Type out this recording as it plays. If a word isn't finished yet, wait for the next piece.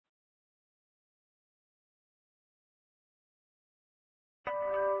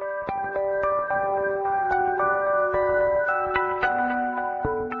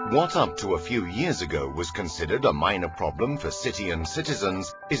What up to a few years ago was considered a minor problem for city and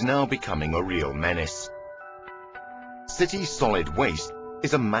citizens is now becoming a real menace. City solid waste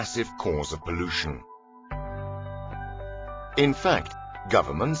is a massive cause of pollution. In fact,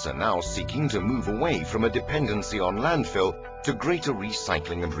 governments are now seeking to move away from a dependency on landfill to greater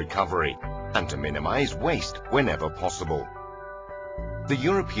recycling and recovery, and to minimize waste whenever possible. The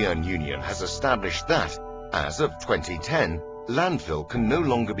European Union has established that, as of 2010, landfill can no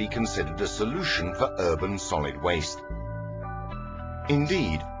longer be considered a solution for urban solid waste.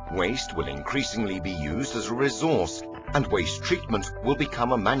 Indeed, waste will increasingly be used as a resource, and waste treatment will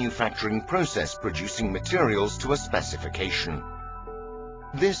become a manufacturing process producing materials to a specification.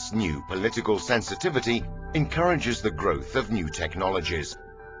 This new political sensitivity encourages the growth of new technologies,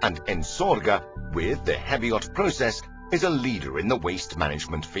 and Northacre, with the Heavyot process, is a leader in the waste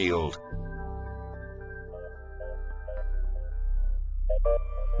management field.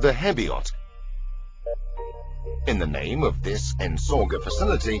 The Heavyot, in the name of this Northacre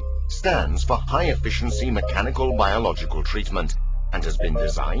facility, stands for high-efficiency mechanical biological treatment and has been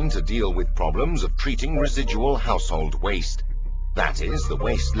designed to deal with problems of treating residual household waste. That is, the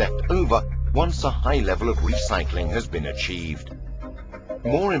waste left over once a high level of recycling has been achieved.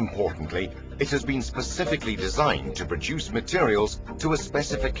 More importantly, it has been specifically designed to produce materials to a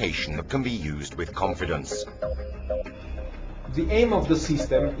specification that can be used with confidence. The aim of the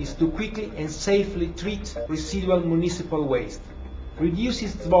system is to quickly and safely treat residual municipal waste, reduce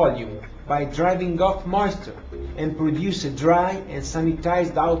its volume by driving off moisture, and produce a dry and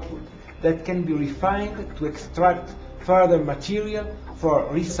sanitized output that can be refined to extract further material for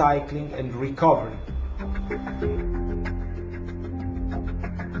recycling and recovery.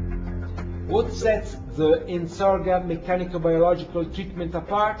 What sets the Northacre mechanical-biological treatment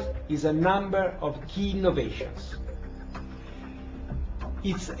apart is a number of key innovations.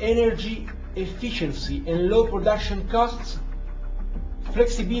 Its energy efficiency and low production costs,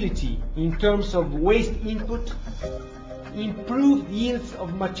 flexibility in terms of waste input, improved yields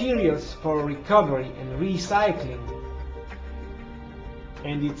of materials for recovery and recycling,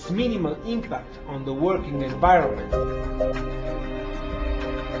 and its minimal impact on the working environment.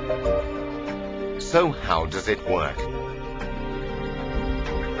 So how does it work?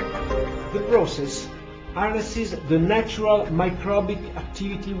 The process harnesses the natural microbic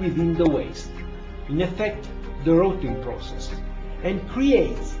activity within the waste, in effect the rotting process, and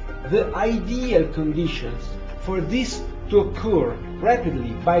creates the ideal conditions for this to occur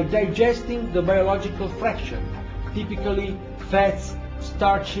rapidly by digesting the biological fraction, typically fats,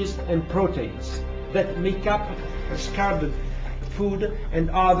 starches and proteins, that make up discarded food and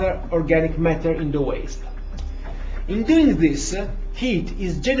other organic matter in the waste. In doing this, heat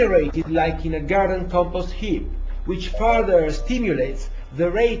is generated like in a garden compost heap, which further stimulates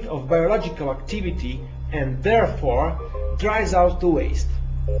the rate of biological activity and therefore dries out the waste.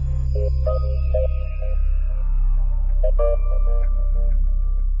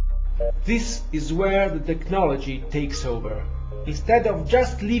 This is where the technology takes over. Instead of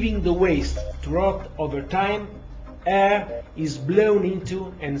just leaving the waste to rot over time, air is blown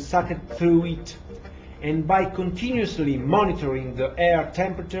into and sucked through it, and by continuously monitoring the air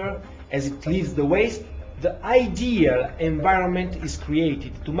temperature as it leaves the waste, the ideal environment is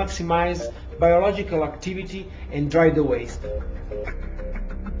created to maximize biological activity and dry the waste.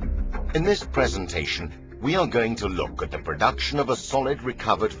 In this presentation, we are going to look at the production of a solid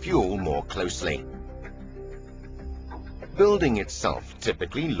recovered fuel more closely. Building itself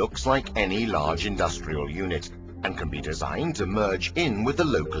typically looks like any large industrial unit and can be designed to merge in with the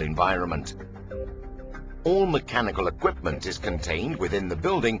local environment. All mechanical equipment is contained within the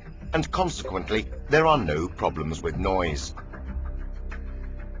building, and consequently there are no problems with noise.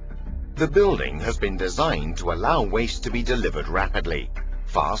 The building has been designed to allow waste to be delivered rapidly.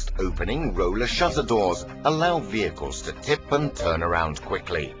 Fast opening roller shutter doors allow vehicles to tip and turn around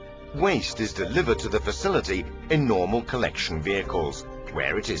quickly. Waste is delivered to the facility in normal collection vehicles,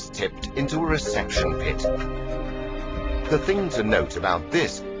 where it is tipped into a reception pit. The thing to note about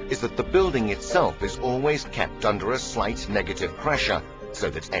this is that the building itself is always kept under a slight negative pressure, so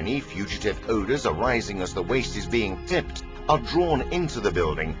that any fugitive odors arising as the waste is being tipped are drawn into the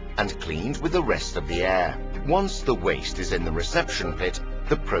building and cleaned with the rest of the air. Once the waste is in the reception pit,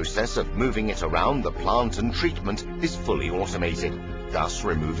 the process of moving it around the plant and treatment is fully automated, thus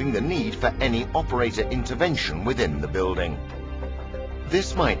removing the need for any operator intervention within the building.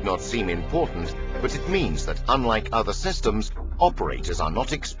 This might not seem important, but it means that unlike other systems, operators are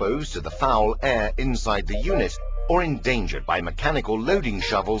not exposed to the foul air inside the unit or endangered by mechanical loading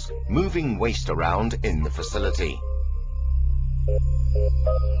shovels moving waste around in the facility.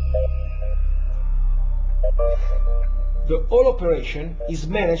 The whole operation is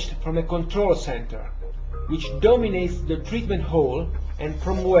managed from a control center, which dominates the treatment hall and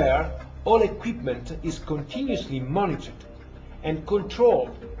from where all equipment is continuously monitored and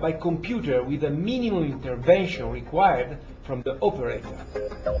controlled by computer with a minimum intervention required from the operator.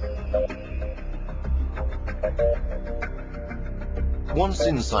 Once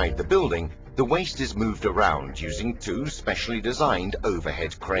inside the building, the waste is moved around using two specially designed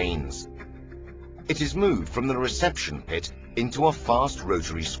overhead cranes. It is moved from the reception pit into a fast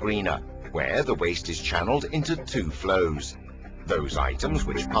rotary screener, where the waste is channeled into two flows: those items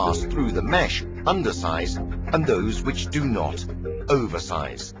which pass through the mesh, undersize, and those which do not,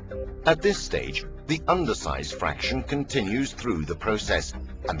 oversize. At this stage, the undersize fraction continues through the process,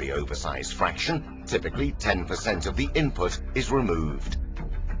 and the oversize fraction, typically 10% of the input, is removed.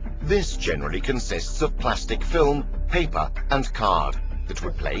 This generally consists of plastic film, paper, and card that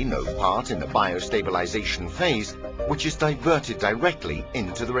would play no part in the biostabilization phase, which is diverted directly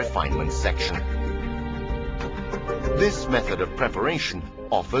into the refinement section. This method of preparation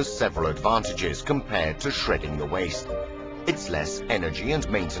offers several advantages compared to shredding the waste. It's less energy and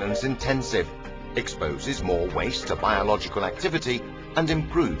maintenance intensive, exposes more waste to biological activity, and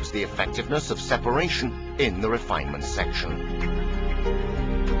improves the effectiveness of separation in the refinement section.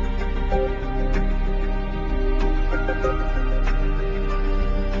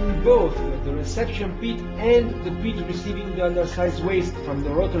 In both the reception pit and the pit receiving the undersized waste from the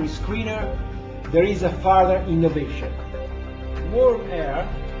rotary screener, there is a further innovation. Warm air,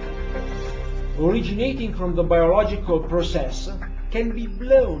 originating from the biological process, can be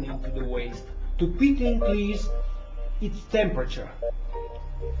blown into the waste to quickly increase its temperature.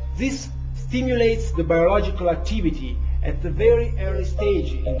 This stimulates the biological activity at the very early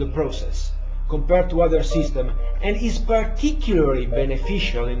stage in the process, compared to other systems, and is particularly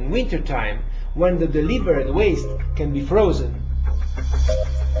beneficial in wintertime when the delivered waste can be frozen.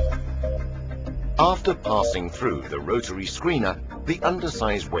 After passing through the rotary screener, the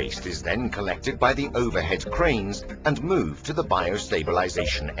undersized waste is then collected by the overhead cranes and moved to the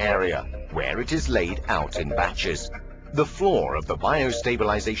biostabilization area, where it is laid out in batches. The floor of the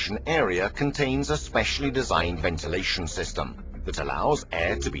biostabilization area contains a specially designed ventilation system that allows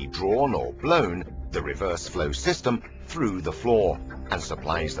air to be drawn or blown, the reverse flow system, through the floor, and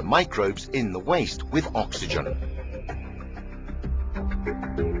supplies the microbes in the waste with oxygen.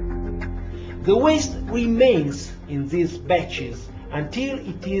 The waste remains in these batches until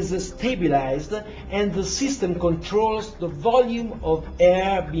it is stabilized and the system controls the volume of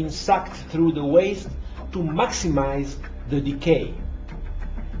air being sucked through the waste to maximize the decay.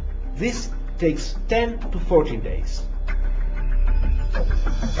 This takes 10 to 14 days.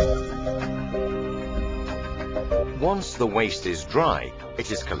 Once the waste is dry,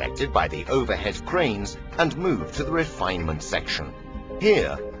 it is collected by the overhead cranes and moved to the refinement section.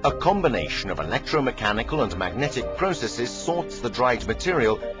 Here, a combination of electromechanical and magnetic processes sorts the dried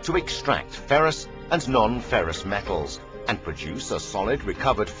material to extract ferrous and non-ferrous metals and produce a solid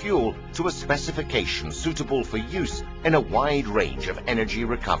recovered fuel to a specification suitable for use in a wide range of energy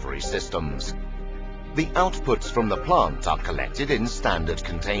recovery systems. The outputs from the plant are collected in standard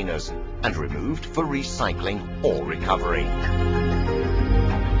containers and removed for recycling or recovery.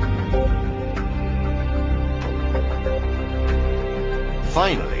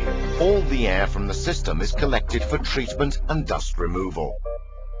 Finally, all the air from the system is collected for treatment and dust removal.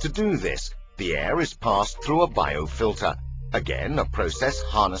 To do this, the air is passed through a biofilter, again a process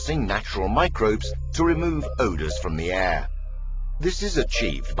harnessing natural microbes to remove odors from the air. This is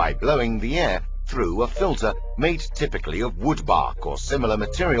achieved by blowing the air through a filter made typically of wood bark or similar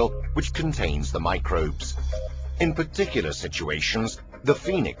material which contains the microbes. In particular situations, the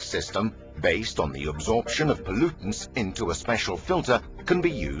Phoenix system, based on the absorption of pollutants into a special filter, can be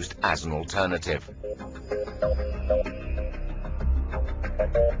used as an alternative.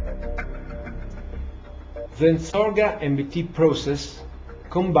 The Northacre MBT process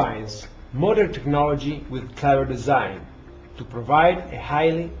combines modern technology with clever design to provide a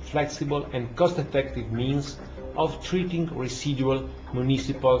highly flexible and cost-effective means of treating residual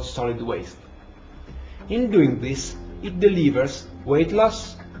municipal solid waste. In doing this, it delivers weight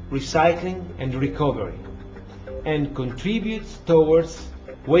loss, recycling and recovery, and contributes towards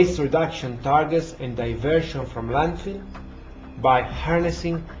waste reduction targets and diversion from landfill by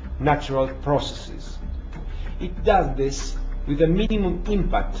harnessing natural processes. It does this with a minimum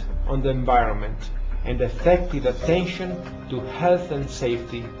impact on the environment and effective attention to health and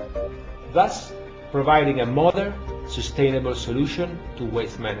safety, thus providing a modern, sustainable solution to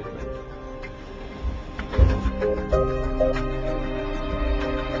waste management.